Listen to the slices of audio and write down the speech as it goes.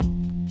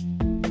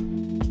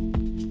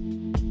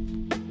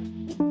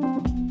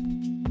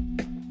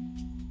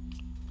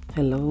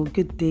Hello,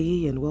 good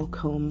day, and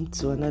welcome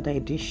to another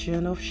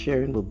edition of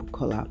Sharing with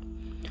Bukola.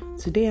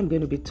 Today I'm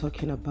going to be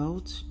talking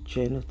about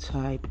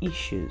genotype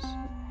issues.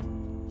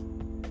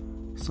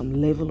 Some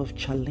level of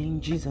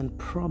challenges and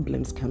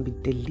problems can be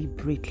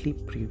deliberately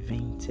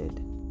prevented.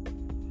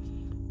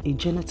 A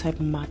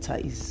genotype matter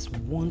is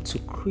one to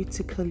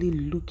critically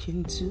look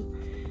into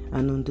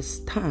and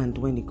understand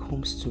when it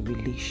comes to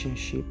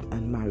relationship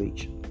and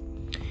marriage.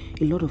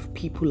 A lot of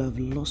people have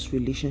lost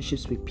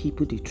relationships with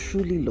people they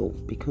truly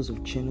love because of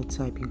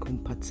genotype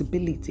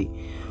incompatibility,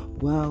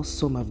 while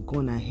some have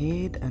gone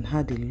ahead and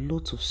had a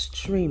lot of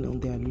strain on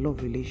their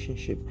love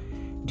relationship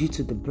due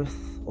to the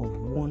birth of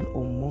one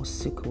or more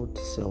sickle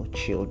cell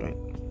children.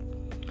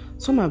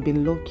 Some have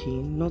been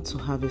lucky not to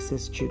have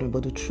SS children,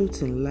 but the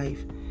truth in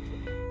life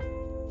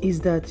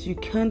is that you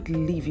can't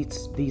leave it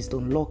based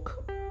on luck.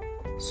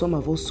 Some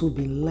have also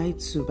been lied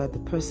to by the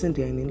person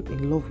they are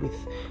in love with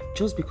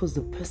just because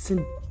the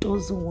person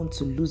doesn't want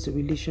to lose a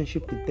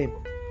relationship with them.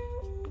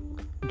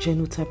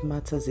 Genotype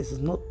matters is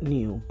not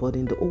new, but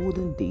in the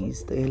olden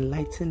days, the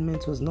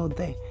enlightenment was not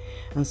there.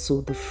 And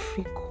so the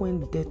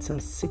frequent deaths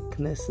and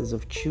sicknesses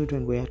of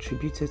children were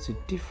attributed to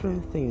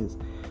different things,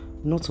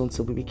 not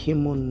until we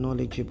became more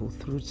knowledgeable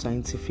through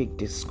scientific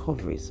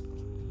discoveries.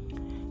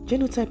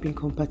 Genotype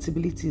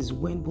incompatibility is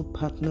when both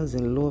partners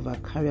in love are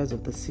carriers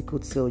of the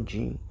sickle cell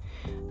gene,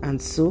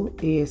 and so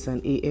AS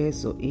and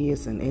AS or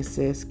AS and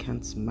SS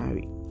can't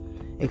marry,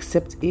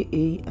 except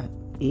AA and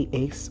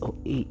AS or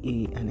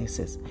AA and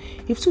SS.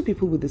 If two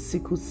people with the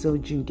sickle cell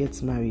gene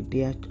get married,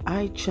 there are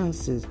high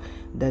chances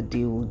that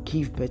they will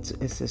give birth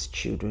to SS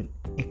children,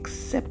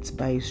 except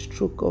by a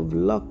stroke of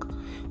luck,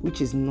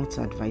 which is not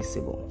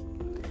advisable.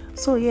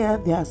 So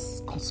there are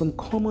some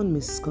common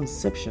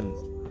misconceptions.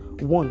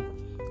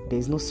 1. There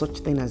is no such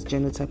thing as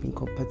genotype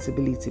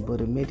incompatibility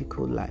but a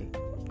medical lie.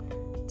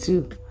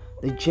 2.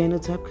 The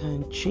genotype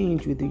can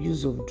change with the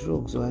use of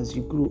drugs or as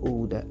you grow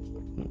older.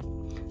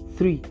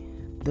 3.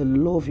 The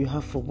love you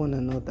have for one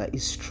another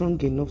is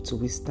strong enough to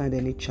withstand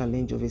any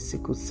challenge of a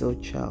sickle cell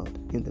child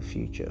in the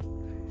future.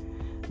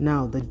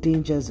 Now, the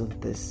dangers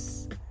of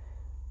this.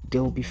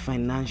 There will be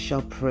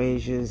financial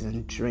pressures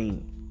and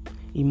drain,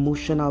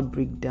 emotional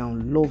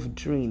breakdown, love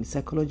drain,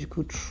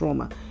 psychological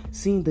trauma,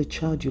 seeing the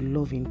child you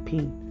love in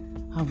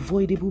pain,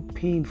 avoidable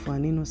pain for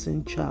an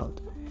innocent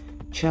child.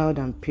 Child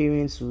and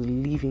parents will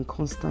live in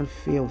constant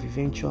fear of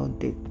eventual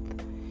death.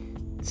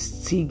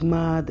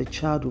 Stigma the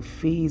child will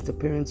face, the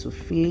parents will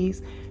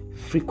face,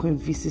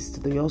 frequent visits to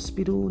the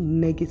hospital,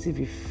 negative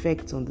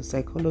effect on the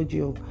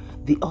psychology of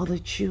the other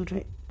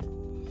children.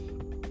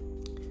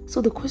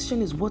 So the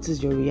question is, what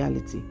is your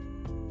reality?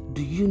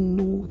 Do you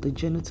know the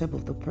genotype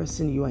of the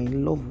person you are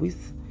in love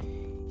with?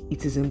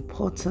 It is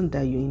important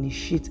that you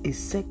initiate a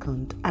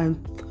second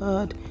and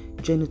third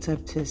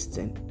genotype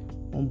testing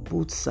on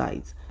both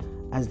sides,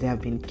 as there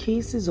have been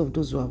cases of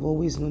those who have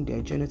always known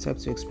their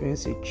genotype to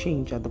experience a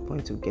change at the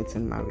point of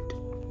getting married.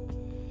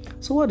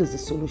 So what is the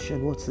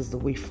solution? What is the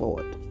way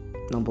forward?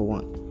 Number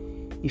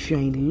 1, if you're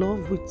in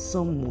love with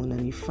someone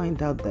and you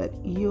find out that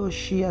he or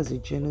she has a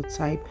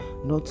genotype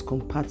not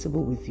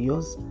compatible with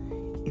yours,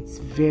 it's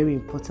very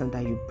important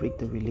that you break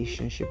the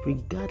relationship,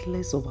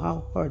 regardless of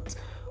how hurt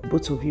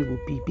both of you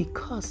will be,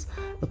 because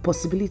the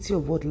possibility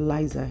of what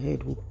lies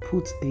ahead will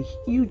put a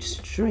huge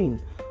strain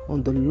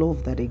on the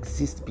love that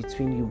exists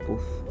between you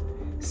both.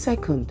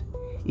 Second,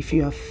 if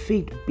you are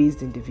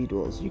faith-based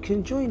individuals, you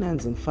can join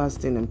hands in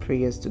fasting and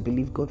prayers to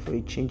believe God for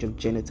a change of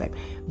genotype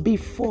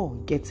before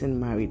getting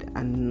married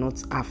and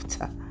not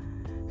after.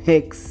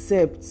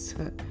 Except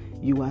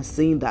you are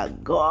saying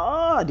that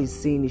God is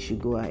saying you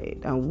should go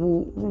ahead, and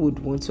who would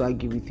want to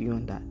argue with you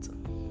on that?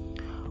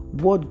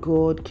 What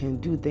God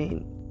can do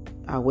then,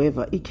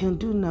 however, He can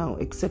do now,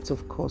 except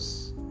of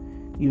course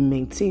you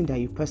maintain that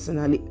you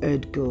personally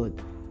heard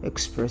God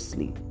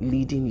expressly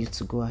leading you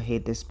to go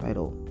ahead despite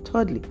all.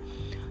 Thirdly,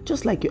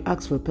 just like you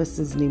ask for a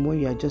person's name when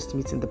you are just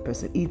meeting the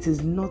person, it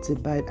is not a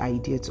bad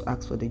idea to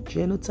ask for the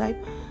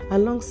genotype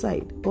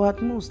alongside, or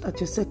at most at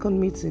your second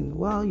meeting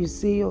while you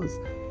say yours.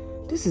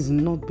 This is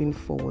not being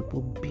forward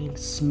but being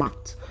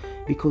smart,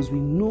 because we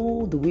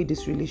know the way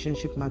this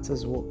relationship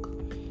matters work.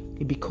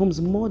 It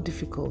becomes more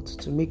difficult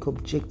to make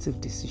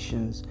objective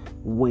decisions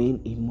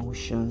when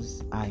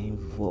emotions are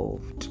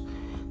involved.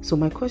 So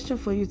my question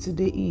for you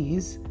today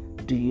is,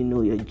 do you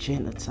know your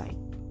genotype?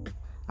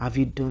 Have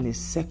you done a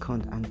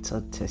second and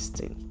third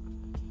testing?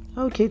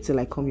 Okay, till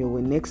I come your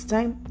way next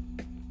time,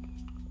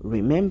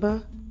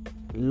 remember,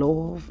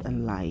 love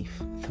and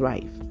life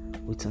thrive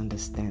with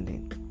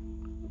understanding.